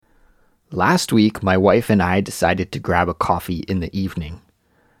Last week, my wife and I decided to grab a coffee in the evening.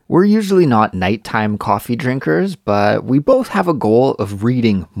 We're usually not nighttime coffee drinkers, but we both have a goal of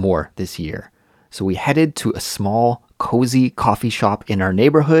reading more this year. So we headed to a small, cozy coffee shop in our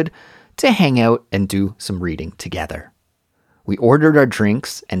neighborhood to hang out and do some reading together. We ordered our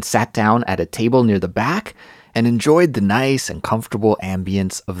drinks and sat down at a table near the back and enjoyed the nice and comfortable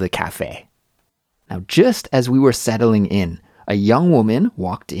ambience of the cafe. Now, just as we were settling in, a young woman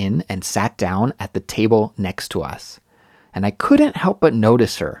walked in and sat down at the table next to us. And I couldn't help but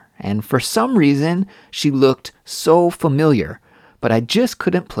notice her, and for some reason, she looked so familiar, but I just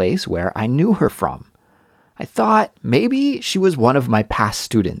couldn't place where I knew her from. I thought maybe she was one of my past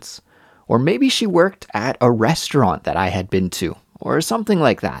students, or maybe she worked at a restaurant that I had been to, or something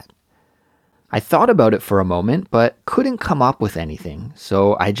like that. I thought about it for a moment, but couldn't come up with anything,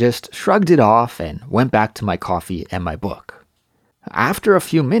 so I just shrugged it off and went back to my coffee and my book. After a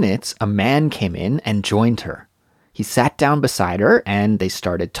few minutes, a man came in and joined her. He sat down beside her and they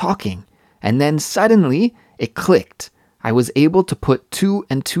started talking. And then suddenly, it clicked. I was able to put two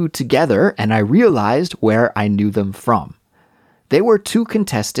and two together and I realized where I knew them from. They were two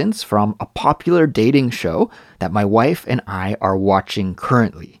contestants from a popular dating show that my wife and I are watching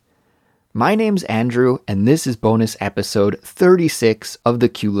currently. My name's Andrew and this is bonus episode 36 of the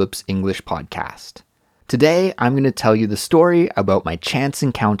Culips English podcast. Today, I'm going to tell you the story about my chance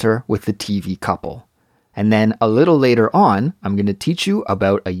encounter with the TV couple. And then a little later on, I'm going to teach you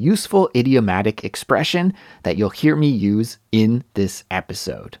about a useful idiomatic expression that you'll hear me use in this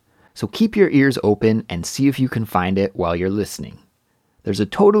episode. So keep your ears open and see if you can find it while you're listening. There's a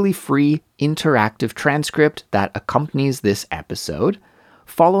totally free interactive transcript that accompanies this episode.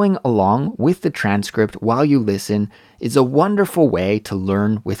 Following along with the transcript while you listen is a wonderful way to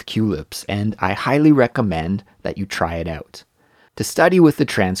learn with Culips, and I highly recommend that you try it out. To study with the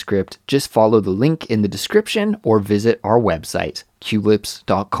transcript, just follow the link in the description or visit our website,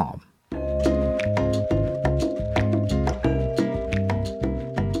 culips.com.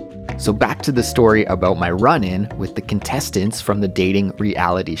 So back to the story about my run-in with the contestants from the dating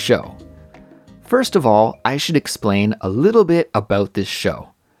reality show. First of all, I should explain a little bit about this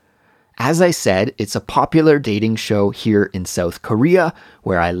show. As I said, it's a popular dating show here in South Korea,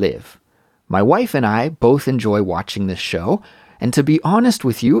 where I live. My wife and I both enjoy watching this show, and to be honest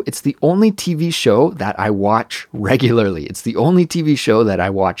with you, it's the only TV show that I watch regularly. It's the only TV show that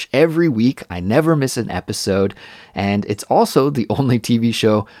I watch every week. I never miss an episode, and it's also the only TV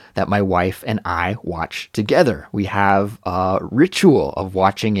show that my wife and I watch together. We have a ritual of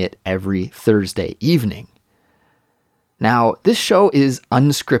watching it every Thursday evening. Now, this show is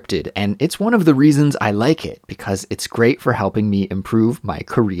unscripted, and it's one of the reasons I like it, because it's great for helping me improve my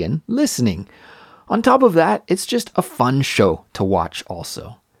Korean listening. On top of that, it's just a fun show to watch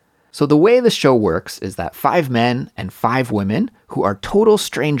also. So the way the show works is that 5 men and 5 women who are total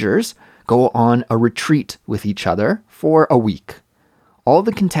strangers go on a retreat with each other for a week. All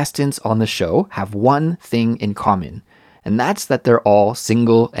the contestants on the show have one thing in common, and that's that they're all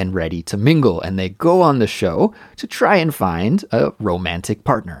single and ready to mingle, and they go on the show to try and find a romantic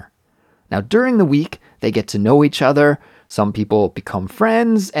partner. Now, during the week, they get to know each other. Some people become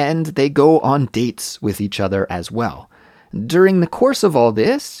friends and they go on dates with each other as well. During the course of all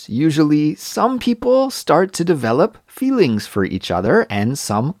this, usually some people start to develop feelings for each other and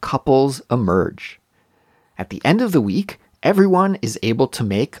some couples emerge. At the end of the week, everyone is able to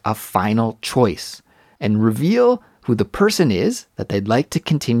make a final choice and reveal who the person is that they'd like to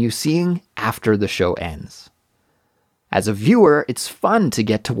continue seeing after the show ends. As a viewer, it's fun to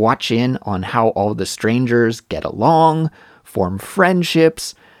get to watch in on how all the strangers get along, form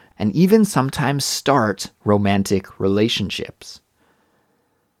friendships, and even sometimes start romantic relationships.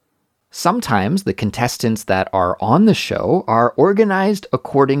 Sometimes the contestants that are on the show are organized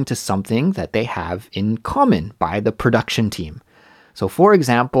according to something that they have in common by the production team. So for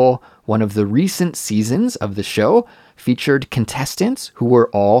example, one of the recent seasons of the show featured contestants who were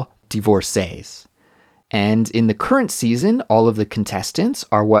all divorcees. And in the current season, all of the contestants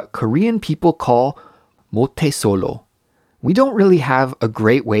are what Korean people call mote-solo. We don't really have a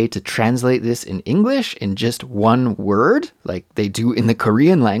great way to translate this in English in just one word, like they do in the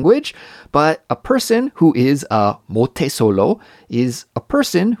Korean language, but a person who is a mote-solo is a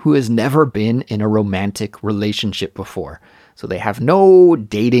person who has never been in a romantic relationship before. So they have no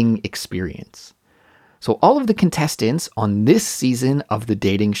dating experience. So all of the contestants on this season of the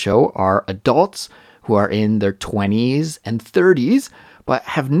dating show are adults who are in their 20s and 30s, but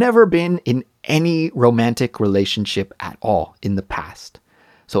have never been in any romantic relationship at all in the past.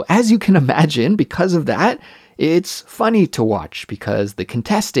 So as you can imagine, because of that, it's funny to watch because the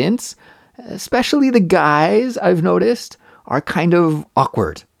contestants, Especially the guys, I've noticed, are kind of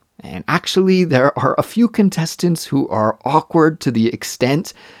awkward. And actually, there are a few contestants who are awkward to the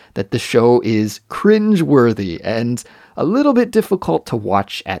extent that the show is cringe-worthy and a little bit difficult to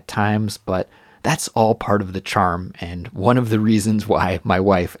watch at times, but that's all part of the charm and one of the reasons why my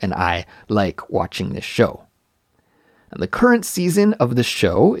wife and I like watching this show. And the current season of the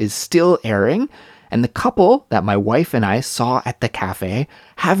show is still airing, and the couple that my wife and I saw at the cafe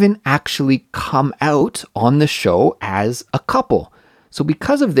haven't actually come out on the show as a couple. So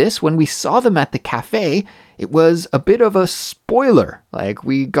because of this, when we saw them at the cafe, it was a bit of a spoiler. Like,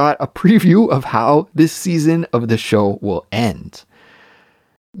 we got a preview of how this season of the show will end.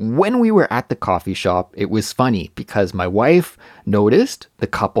 When we were at the coffee shop, it was funny because my wife noticed the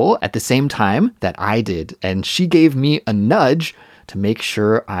couple at the same time that I did, and she gave me a nudge to make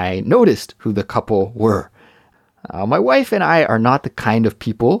sure I noticed who the couple were. My wife and I are not the kind of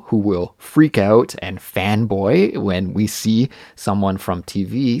people who will freak out and fanboy when we see someone from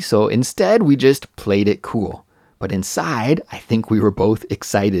TV, so instead we just played it cool. But inside, I think we were both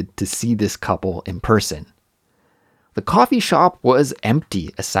excited to see this couple in person. The coffee shop was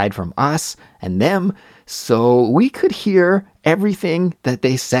empty aside from us and them, so we could hear everything that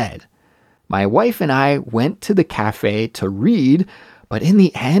they said. My wife and I went to the cafe to read, but in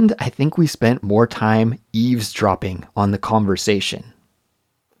the end, I think we spent more time eavesdropping on the conversation.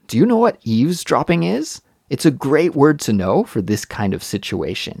 Do you know what eavesdropping is? It's a great word to know for this kind of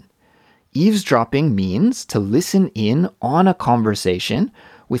situation. Eavesdropping means to listen in on a conversation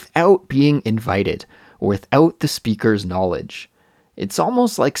without being invited or without the speaker's knowledge. It's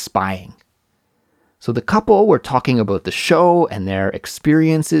almost like spying. So the couple were talking about the show and their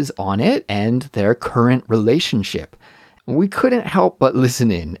experiences on it and their current relationship. We couldn't help but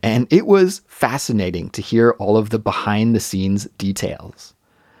listen in, and it was fascinating to hear all of the behind-the-scenes details.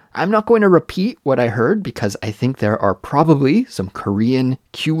 I'm not going to repeat what I heard because I think there are probably some Korean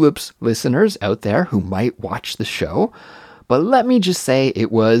Culips listeners out there who might watch the show, but let me just say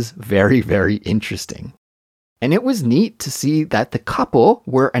it was very, very interesting. And it was neat to see that the couple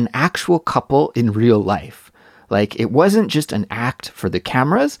were an actual couple in real life. Like, it wasn't just an act for the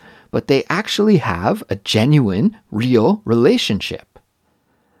cameras, but they actually have a genuine, real relationship.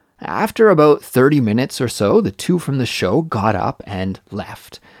 After about 30 minutes or so, the two from the show got up and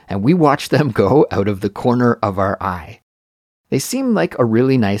left, and we watched them go out of the corner of our eye. They seemed like a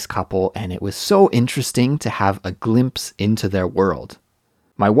really nice couple, and it was so interesting to have a glimpse into their world.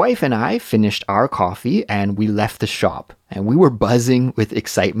 My wife and I finished our coffee and we left the shop, and we were buzzing with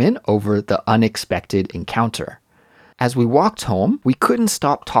excitement over the unexpected encounter. As we walked home, we couldn't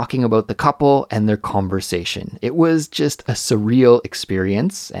stop talking about the couple and their conversation. It was just a surreal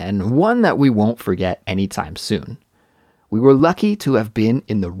experience and one that we won't forget anytime soon. We were lucky to have been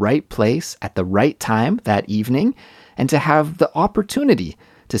in the right place at the right time that evening and to have the opportunity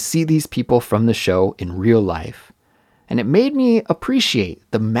to see these people from the show in real life. And it made me appreciate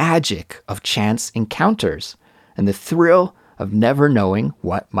the magic of chance encounters and the thrill of never knowing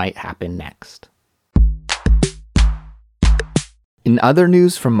what might happen next. In other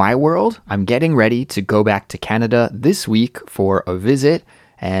news from my world, I'm getting ready to go back to Canada this week for a visit,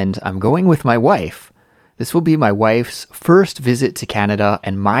 and I'm going with my wife. This will be my wife's first visit to Canada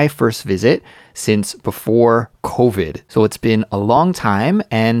and my first visit since before COVID. So it's been a long time,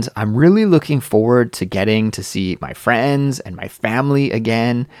 and I'm really looking forward to getting to see my friends and my family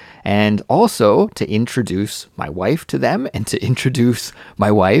again, and also to introduce my wife to them and to introduce my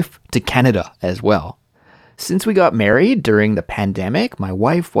wife to Canada as well. Since we got married during the pandemic, my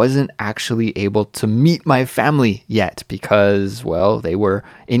wife wasn't actually able to meet my family yet because, well, they were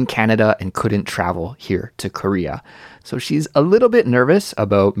in Canada and couldn't travel here to Korea. So she's a little bit nervous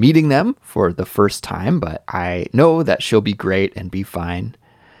about meeting them for the first time, but I know that she'll be great and be fine.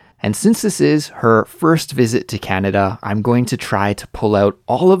 And since this is her first visit to Canada, I'm going to try to pull out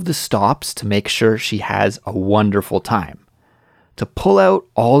all of the stops to make sure she has a wonderful time. To pull out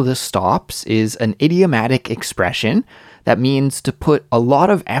all the stops is an idiomatic expression that means to put a lot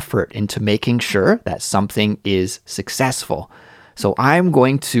of effort into making sure that something is successful. So I'm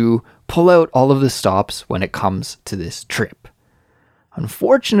going to pull out all of the stops when it comes to this trip.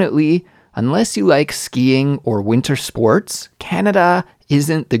 Unfortunately, unless you like skiing or winter sports, Canada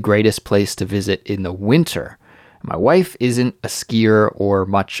isn't the greatest place to visit in the winter. My wife isn't a skier or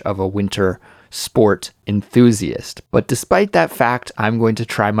much of a winter sport enthusiast. But despite that fact, I'm going to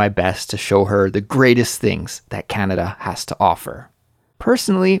try my best to show her the greatest things that Canada has to offer.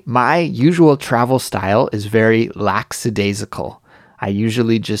 Personally, my usual travel style is very lackadaisical. I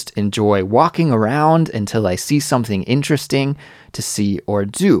usually just enjoy walking around until I see something interesting to see or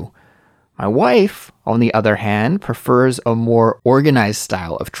do. My wife, on the other hand, prefers a more organized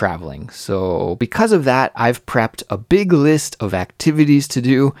style of traveling. So because of that, I've prepped a big list of activities to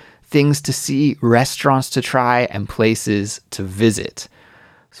do, things to see, restaurants to try, and places to visit.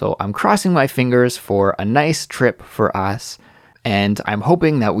 So I'm crossing my fingers for a nice trip for us, and I'm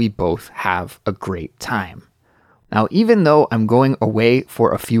hoping that we both have a great time. Now, even though I'm going away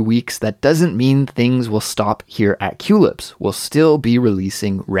for a few weeks, that doesn't mean things will stop here at Culips. We'll still be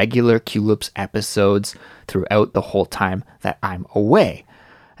releasing regular Culips episodes throughout the whole time that I'm away.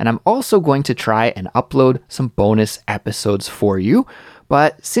 And I'm also going to try and upload some bonus episodes for you.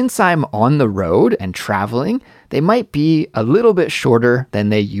 But since I'm on the road and traveling, they might be a little bit shorter than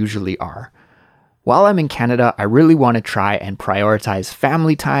they usually are. While I'm in Canada, I really want to try and prioritize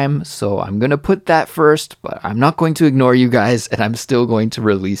family time, so I'm going to put that first, but I'm not going to ignore you guys, and I'm still going to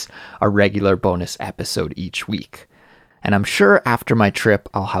release a regular bonus episode each week. And I'm sure after my trip,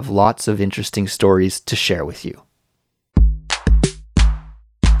 I'll have lots of interesting stories to share with you.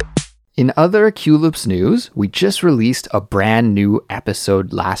 In other Culips news, we just released a brand new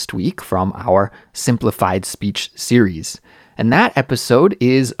episode last week from our Simplified Speech series. And that episode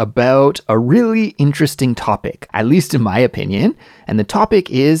is about a really interesting topic, at least in my opinion. And the topic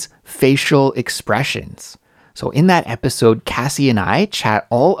is facial expressions. So in that episode, Cassie and I chat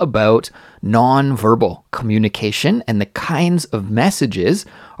all about non-verbal communication and the kinds of messages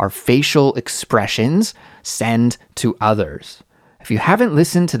our facial expressions send to others. If you haven't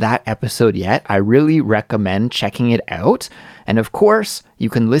listened to that episode yet, I really recommend checking it out. And of course, you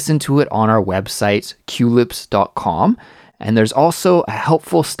can listen to it on our website, culips.com. And there's also a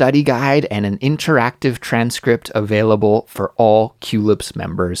helpful study guide and an interactive transcript available for all Culips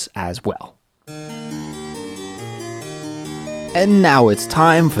members as well. And now it's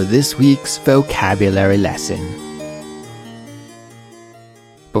time for this week's vocabulary lesson.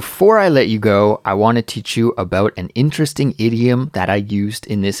 Before I let you go, I want to teach you about an interesting idiom that I used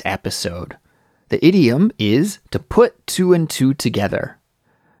in this episode. The idiom is to put two and two together.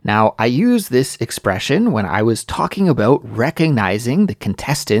 Now, I used this expression when I was talking about recognizing the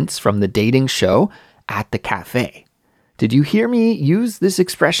contestants from the dating show at the cafe. Did you hear me use this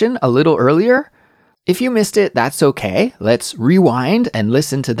expression a little earlier? If you missed it, that's okay. Let's rewind and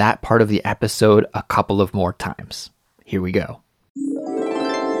listen to that part of the episode a couple of more times. Here we go.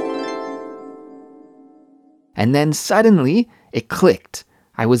 And then suddenly, it clicked.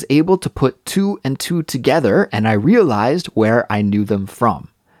 I was able to put two and two together, and I realized where I knew them from.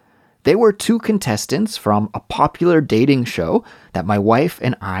 They were two contestants from a popular dating show that my wife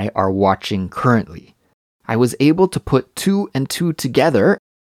and I are watching currently. I was able to put two and two together.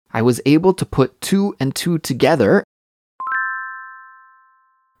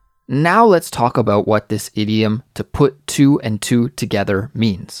 Now let's talk about what this idiom to put two and two together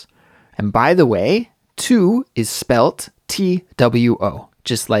means. And by the way, two is spelt T-W-O,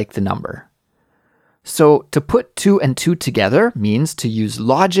 just like the number. So to put two and two together means to use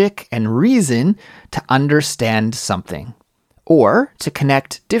logic and reason to understand something, or to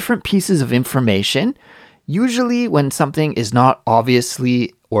connect different pieces of information, usually when something is not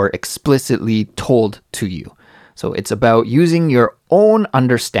obviously or explicitly told to you. So it's about using your own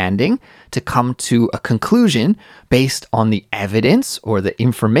understanding to come to a conclusion based on the evidence or the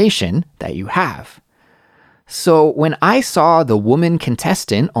information that you have. So when I saw the woman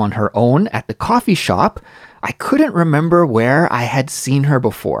contestant on her own at the coffee shop, I couldn't remember where I had seen her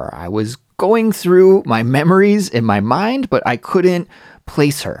before. I was going through my memories in my mind, but I couldn't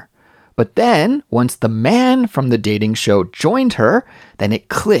place her. But then, once the man from the dating show joined her, then it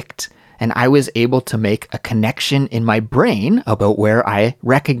clicked, and I was able to make a connection in my brain about where I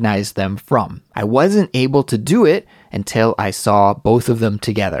recognized them from. I wasn't able to do it until I saw both of them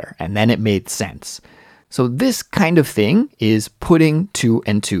together, and then it made sense. So this kind of thing is putting two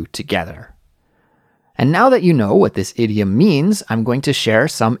and two together. And now that you know what this idiom means, I'm going to share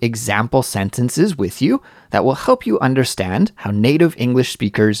some example sentences with you that will help you understand how native English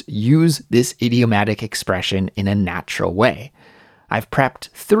speakers use this idiomatic expression in a natural way. I've prepped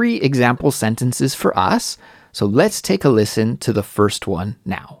 3 example sentences for us, so let's take a listen to the first one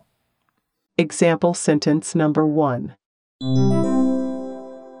now. Example sentence number 1.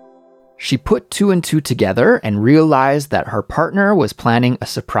 She put two and two together and realized that her partner was planning a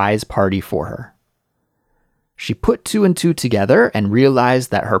surprise party for her. She put two and two together and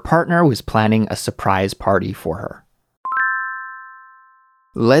realized that her partner was planning a surprise party for her.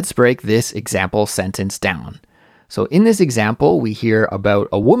 Let's break this example sentence down. So in this example, we hear about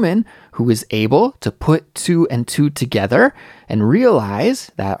a woman who is able to put two and two together and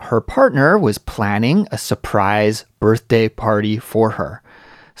realize that her partner was planning a surprise birthday party for her.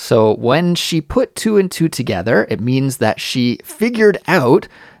 So when she put two and two together, it means that she figured out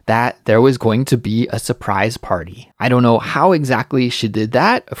that there was going to be a surprise party. I don't know how exactly she did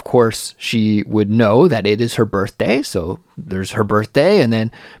that. Of course, she would know that it is her birthday. So there's her birthday, and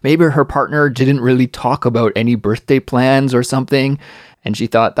then maybe her partner didn't really talk about any birthday plans or something. And she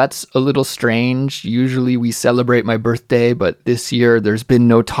thought, that's a little strange. Usually we celebrate my birthday, but this year there's been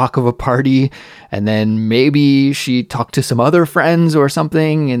no talk of a party. And then maybe she talked to some other friends or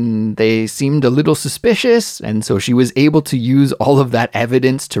something, and they seemed a little suspicious. And so she was able to use all of that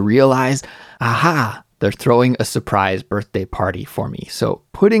evidence to realize, aha, they're throwing a surprise birthday party for me. So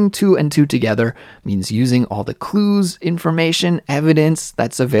putting two and two together means using all the clues, information, evidence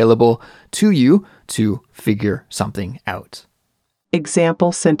that's available to you to figure something out.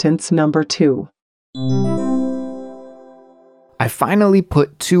 Example sentence number 2. I finally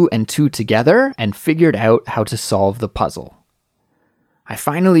put two and two together and figured out how to solve the puzzle. I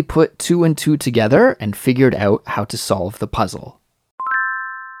finally put two and two together and figured out how to solve the puzzle.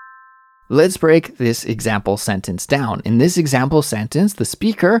 Let's break this example sentence down. In this example sentence, the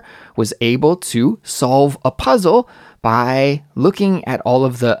speaker was able to solve a puzzle by looking at all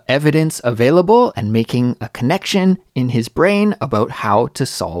of the evidence available and making a connection in his brain about how to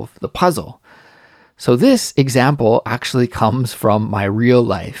solve the puzzle. So this example actually comes from my real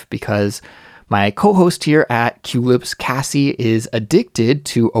life because my co-host here at Culips, Cassie, is addicted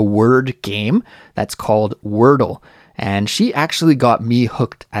to a word game that's called Wordle. And she actually got me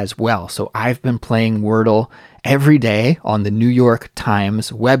hooked as well. So I've been playing Wordle every day on the New York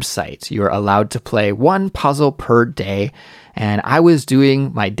Times website. You're allowed to play one puzzle per day. And I was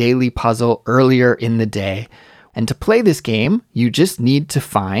doing my daily puzzle earlier in the day. And to play this game, you just need to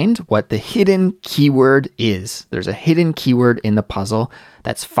find what the hidden keyword is. There's a hidden keyword in the puzzle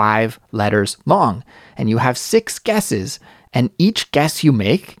that's 5 letters long. And you have 6 guesses. And each guess you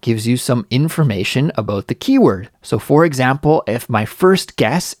make gives you some information about the keyword. So for example, if my first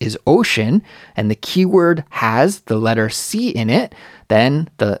guess is ocean and the keyword has the letter C in it, then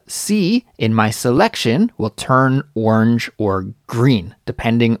the C in my selection will turn orange or green,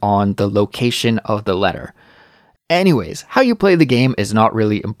 depending on the location of the letter. Anyways, how you play the game is not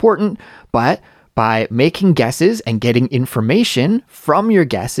really important, but by making guesses and getting information from your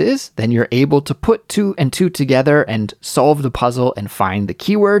guesses, then you're able to put two and two together and solve the puzzle and find the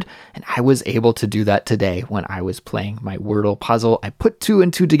keyword. And I was able to do that today when I was playing my Wordle puzzle. I put two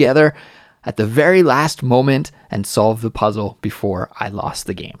and two together at the very last moment and solved the puzzle before I lost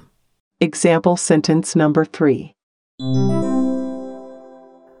the game. Example sentence number 3.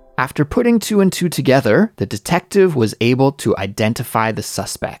 After putting two and two together, the detective was able to identify the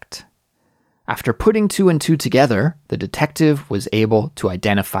suspect. After putting two and two together, the detective was able to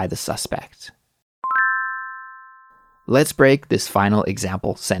identify the suspect. Let's break this final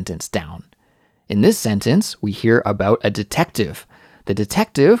example sentence down. In this sentence, we hear about a detective. The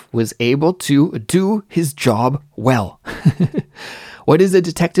detective was able to do his job well. What is a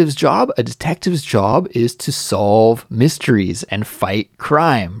detective's job? A detective's job is to solve mysteries and fight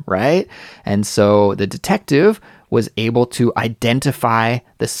crime, right? And so the detective was able to identify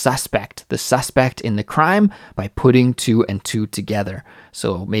the suspect in the crime by putting two and two together.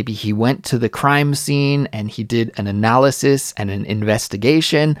 So maybe he went to the crime scene and he did an analysis and an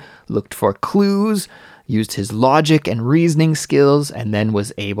investigation, looked for clues, used his logic and reasoning skills, and then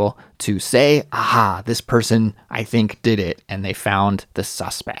was able to say, aha, this person, I think, did it, and they found the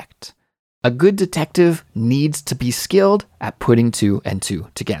suspect. A good detective needs to be skilled at putting two and two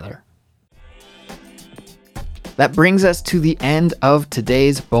together. That brings us to the end of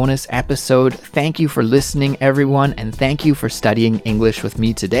today's bonus episode. Thank you for listening, everyone, and thank you for studying English with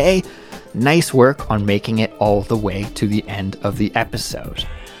me today. Nice work on making it all the way to the end of the episode.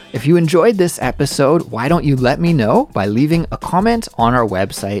 If you enjoyed this episode, why don't you let me know by leaving a comment on our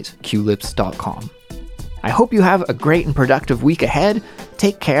website, culips.com. I hope you have a great and productive week ahead.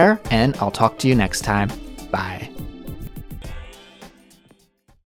 Take care, and I'll talk to you next time. Bye.